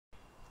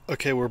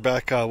Okay, we're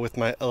back with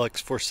my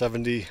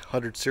LX470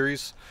 100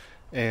 series,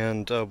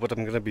 and what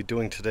I'm going to be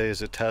doing today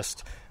is a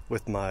test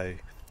with my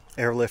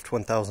Airlift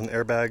 1000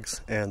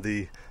 airbags and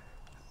the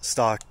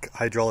stock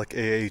hydraulic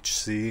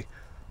AHC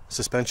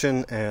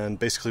suspension. And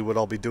basically what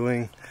I'll be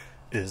doing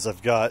is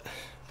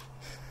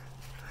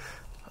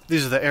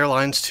these are the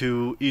airlines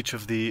to each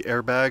of the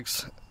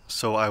airbags,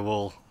 so I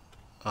will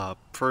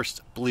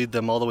first bleed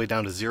them all the way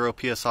down to 0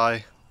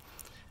 psi,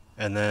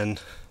 and then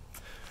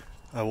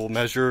I will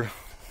measure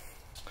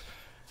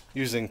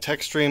using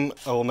TechStream.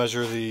 I will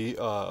measure the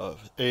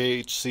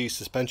AHC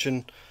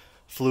suspension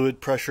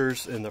fluid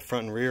pressures in the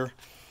front and rear,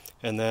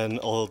 and then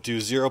I'll do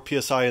 0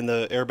 psi in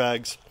the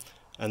airbags,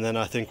 and then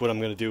I think what I'm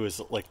going to do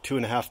is like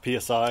 2.5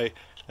 psi,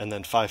 and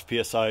then 5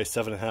 psi,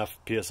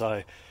 7.5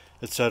 psi,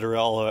 etc.,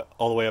 all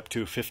the way up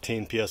to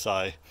 15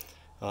 psi.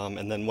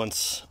 And then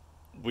once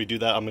we do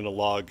that, I'm going to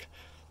log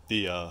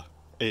the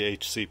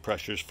AHC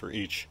pressures for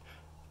each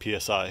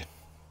psi.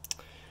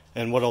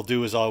 And what I'll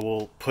do is I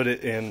will put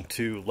it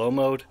into low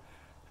mode,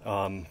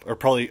 or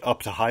probably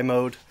up to high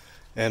mode,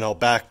 and I'll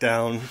back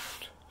down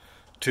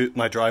to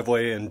my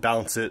driveway and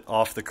bounce it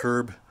off the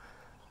curb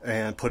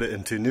and put it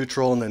into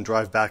neutral, and then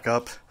drive back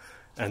up,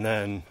 and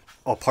then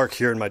I'll park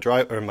here in my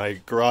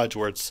garage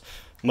where it's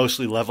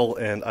mostly level,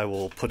 and I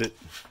will put it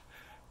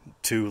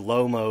to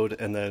low mode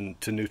and then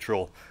to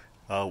neutral,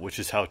 which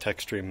is how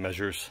TechStream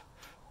measures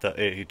the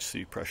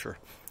AHC pressure.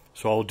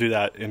 So I'll do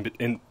that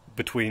in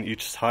between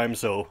each time,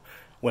 so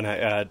when I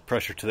add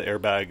pressure to the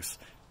airbags,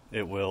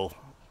 it will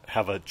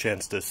have a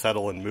chance to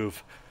settle and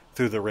move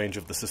through the range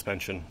of the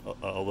suspension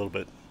a little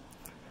bit.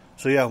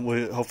 So yeah,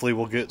 hopefully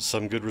we'll get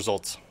some good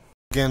results.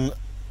 Again,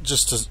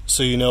 just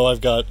so you know,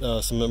 I've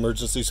got some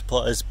emergency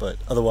supplies, but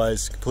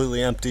otherwise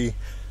completely empty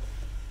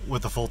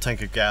with a full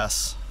tank of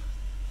gas.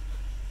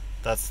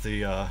 That's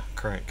the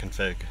current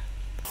config.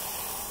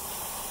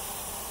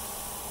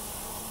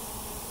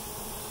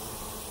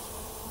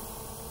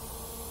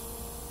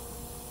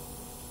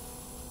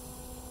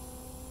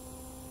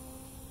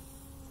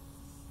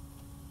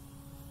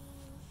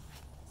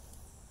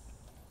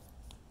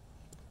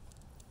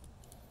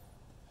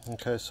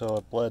 Okay, so I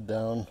bled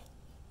down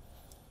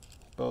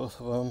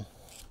both of them.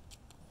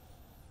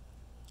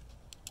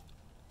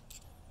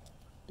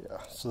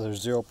 Yeah, so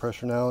there's 0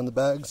 pressure now in the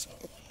bags.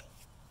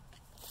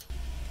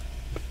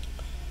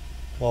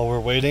 While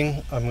we're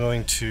waiting, I'm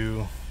going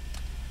to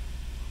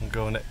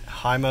go into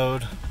high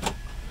mode,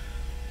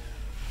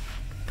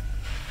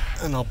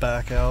 and I'll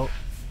back out.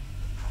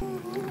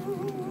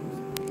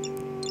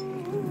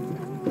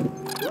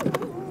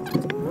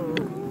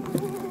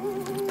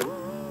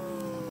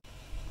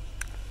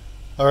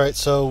 Alright,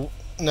 so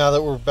now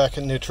that we're back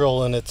at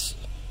neutral and it's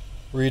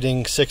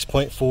reading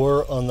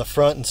 6.4 on the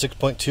front and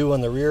 6.2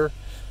 on the rear,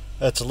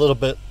 that's a little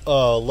bit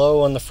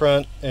low on the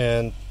front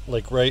and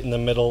like right in the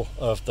middle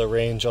of the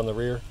range on the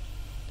rear.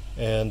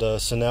 And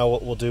so now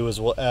what we'll do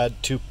is we'll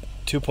add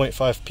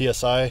 2.5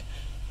 psi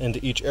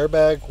into each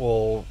airbag.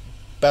 We'll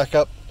back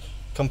up,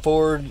 come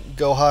forward,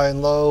 go high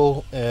and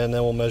low, and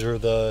then we'll measure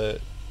the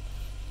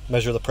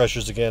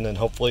pressures again, and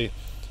hopefully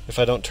if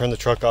I don't turn the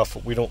truck off,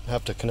 we don't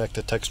have to connect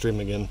to TechStream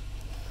again.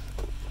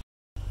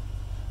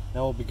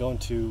 Now we'll be going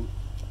to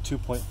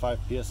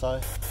 2.5 psi.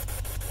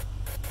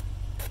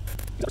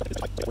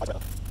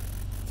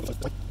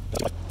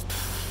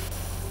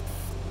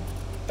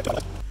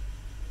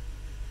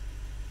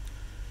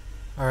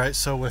 Alright,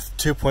 so with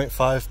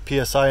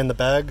 2.5 psi in the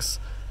bags,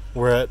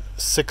 we're at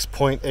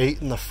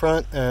 6.8 in the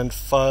front and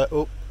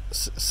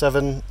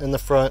 7 in the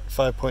front,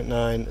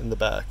 5.9 in the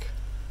back.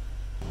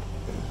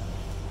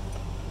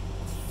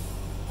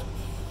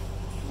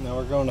 Now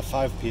we're going to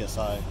 5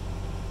 psi.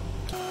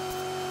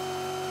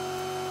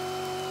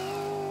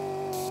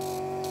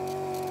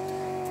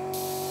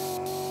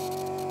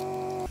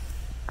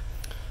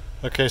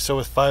 Okay, so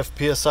with 5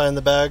 psi in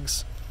the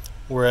bags,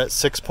 we're at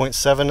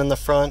 6.7 in the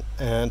front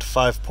and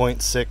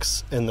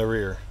 5.6 in the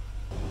rear.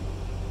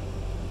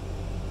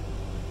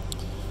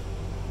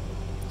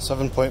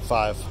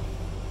 7.5.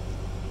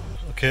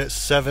 Okay, at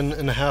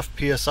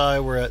 7.5 psi,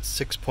 we're at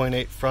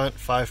 6.8 front,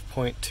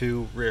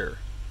 5.2 rear.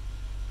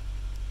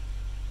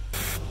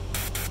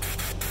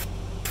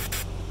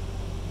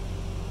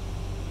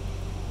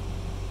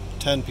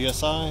 Ten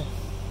psi.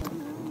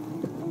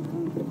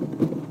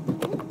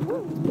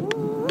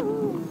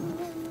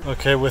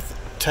 Okay, with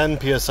 10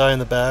 psi in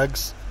the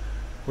bags,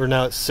 we're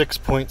now at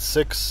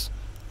 6.6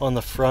 on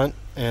the front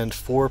and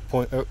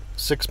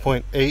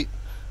 6.8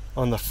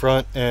 on the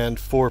front and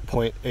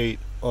 4.8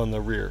 on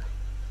the rear.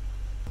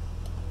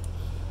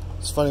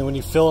 It's funny, when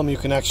you film, you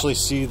can actually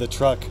see the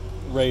truck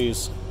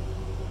raise.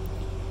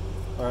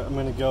 Alright, I'm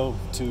going to go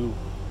to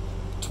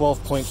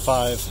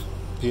 12.5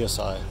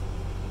 psi.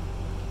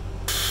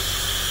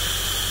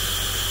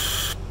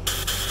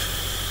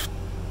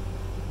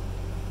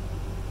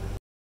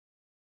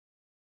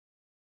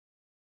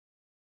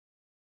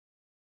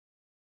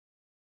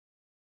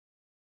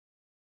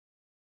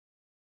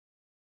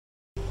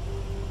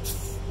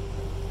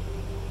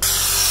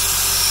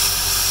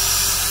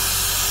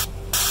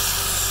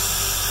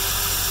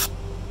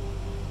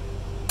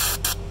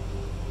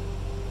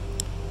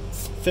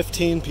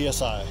 15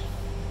 psi.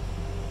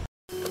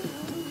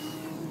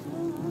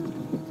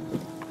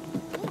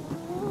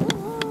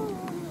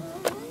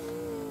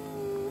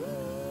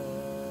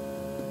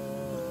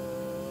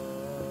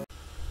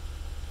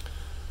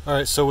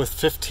 Alright, so with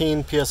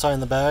 15 psi in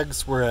the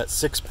bags, we're at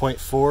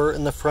 6.4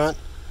 in the front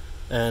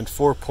and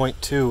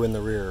 4.2 in the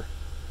rear,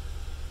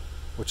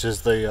 which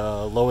is the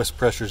lowest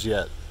pressures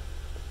yet.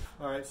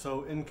 Alright,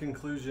 so in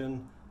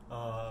conclusion,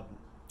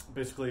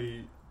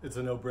 basically it's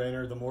a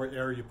no-brainer. The more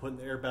air you put in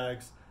the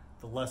airbags,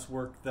 the less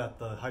work that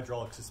the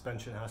hydraulic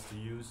suspension has to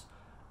use.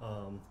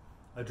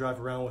 I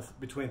drive around with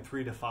between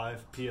 3 to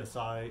 5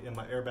 psi in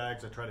my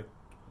airbags. I try to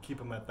keep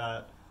them at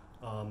that.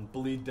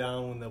 Bleed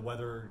down when the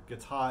weather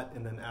gets hot,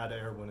 and then add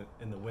air when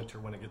in the winter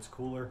when it gets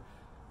cooler.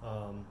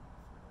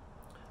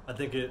 I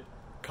think it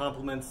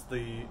complements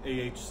the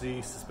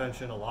AHC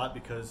suspension a lot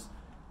because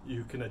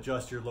you can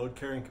adjust your load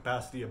carrying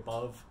capacity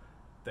above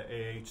the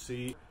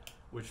AHC,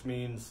 which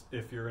means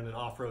if you're in an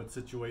off-road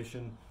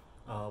situation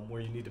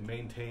where you need to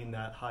maintain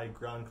that high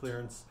ground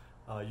clearance,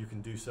 you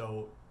can do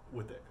so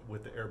with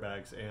the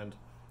airbags. And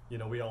you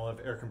know, we all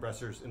have air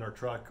compressors in our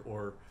truck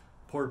or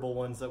portable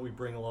ones that we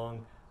bring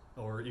along,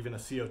 or even a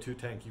CO2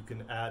 tank. You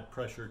can add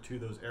pressure to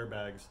those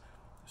airbags.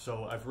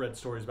 So I've read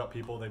stories about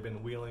people, they've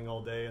been wheeling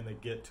all day and they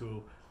get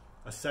to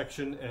a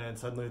section and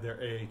suddenly their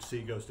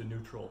AHC goes to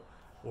neutral,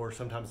 or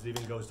sometimes it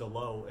even goes to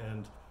low,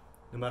 and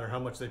no matter how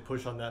much they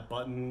push on that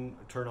button,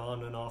 turn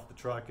on and off the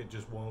truck, it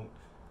just won't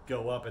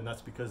go up, and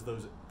that's because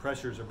those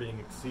pressures are being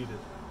exceeded.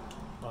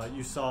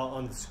 You saw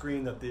on the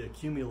screen that the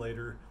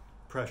accumulator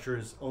pressure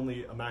is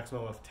only a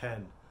maximum of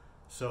 10.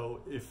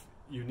 So if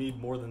you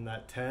need more than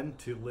that 10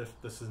 to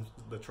lift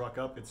the truck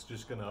up, it's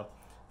just gonna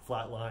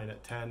flatline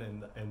at 10,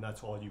 and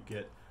that's all you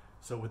get.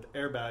 So with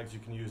airbags, you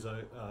can use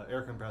a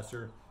air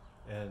compressor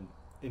and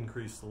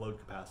increase the load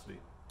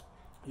capacity.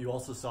 You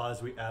also saw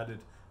as we added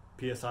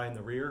PSI in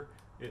the rear,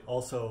 it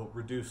also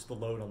reduced the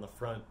load on the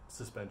front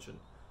suspension.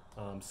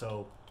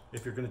 So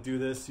if you're gonna do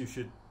this, you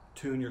should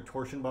tune your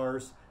torsion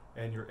bars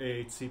and your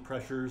AHC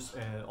pressures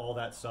and all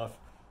that stuff,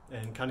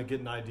 and kind of get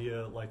an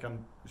idea, like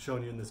I'm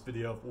showing you in this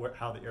video, of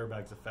how the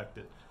airbags affect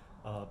it.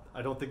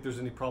 I don't think there's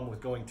any problem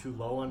with going too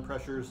low on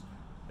pressures,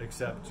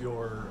 except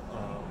your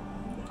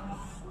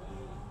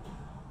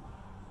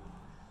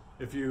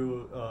if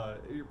your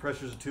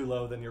pressures are too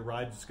low, then your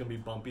ride is going to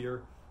be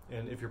bumpier,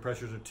 and if your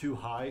pressures are too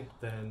high,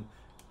 then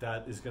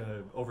that is going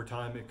to, over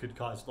time, it could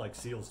cause like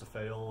seals to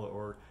fail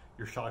or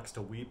your shocks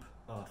to weep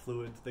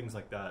fluid, things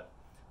like that.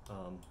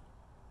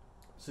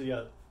 So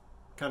yeah,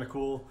 kind of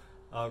cool.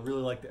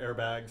 Really like the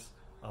airbags.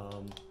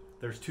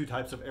 There's two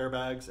types of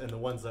airbags, and the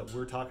ones that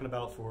we're talking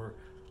about for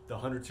the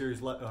 100 series,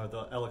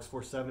 the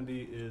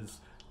LX470, is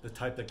the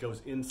type that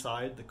goes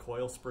inside the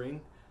coil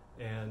spring,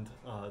 and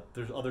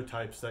there's other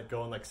types that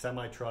go in like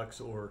semi-trucks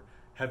or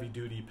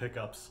heavy-duty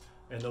pickups,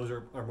 and those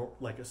are more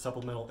like a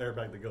supplemental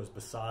airbag that goes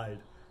beside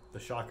the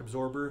shock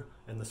absorber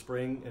and the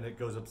spring, and it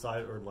goes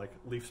beside, or like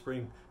leaf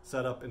spring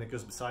setup, and it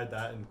goes beside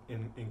that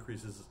and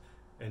increases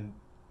and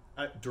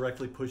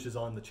directly pushes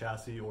on the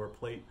chassis or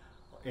plate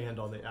and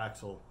on the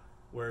axle.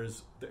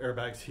 Whereas the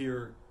airbags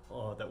here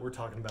that we're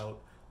talking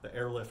about, the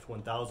Airlift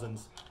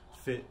 1000s,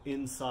 fit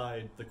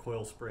inside the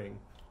coil spring,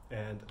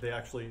 and they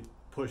actually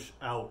push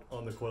out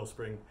on the coil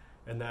spring,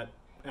 and that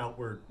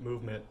outward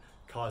movement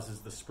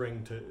causes the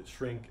spring to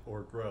shrink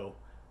or grow.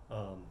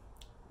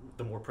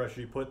 The more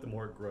pressure you put, the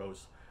more it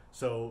grows.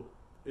 So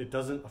it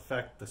doesn't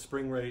affect the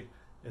spring rate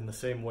in the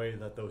same way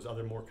that those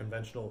other more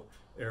conventional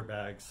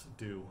airbags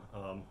do.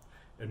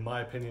 In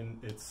my opinion,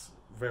 it's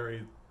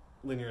very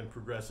linear and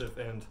progressive,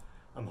 and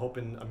I'm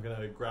hoping I'm going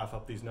to graph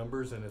up these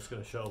numbers and it's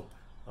going to show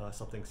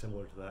something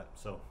similar to that.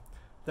 So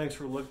thanks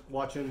for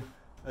watching.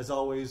 As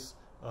always,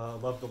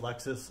 love the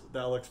Lexus, the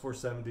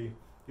LX470.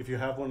 If you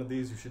have one of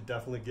these, you should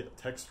definitely get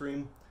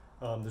TechStream.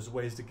 There's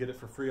ways to get it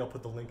for free. I'll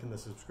put the link in the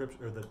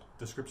subscription or the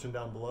description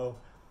down below,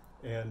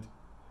 and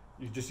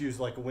you just use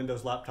like a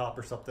Windows laptop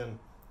or something.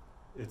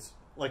 It's,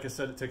 like I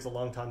said, it takes a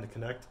long time to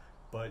connect,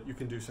 but you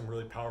can do some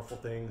really powerful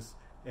things,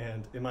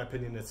 and in my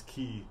opinion, it's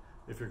key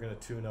if you're going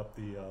to tune up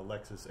the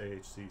Lexus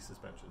AHC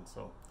suspension.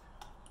 So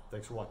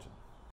thanks for watching.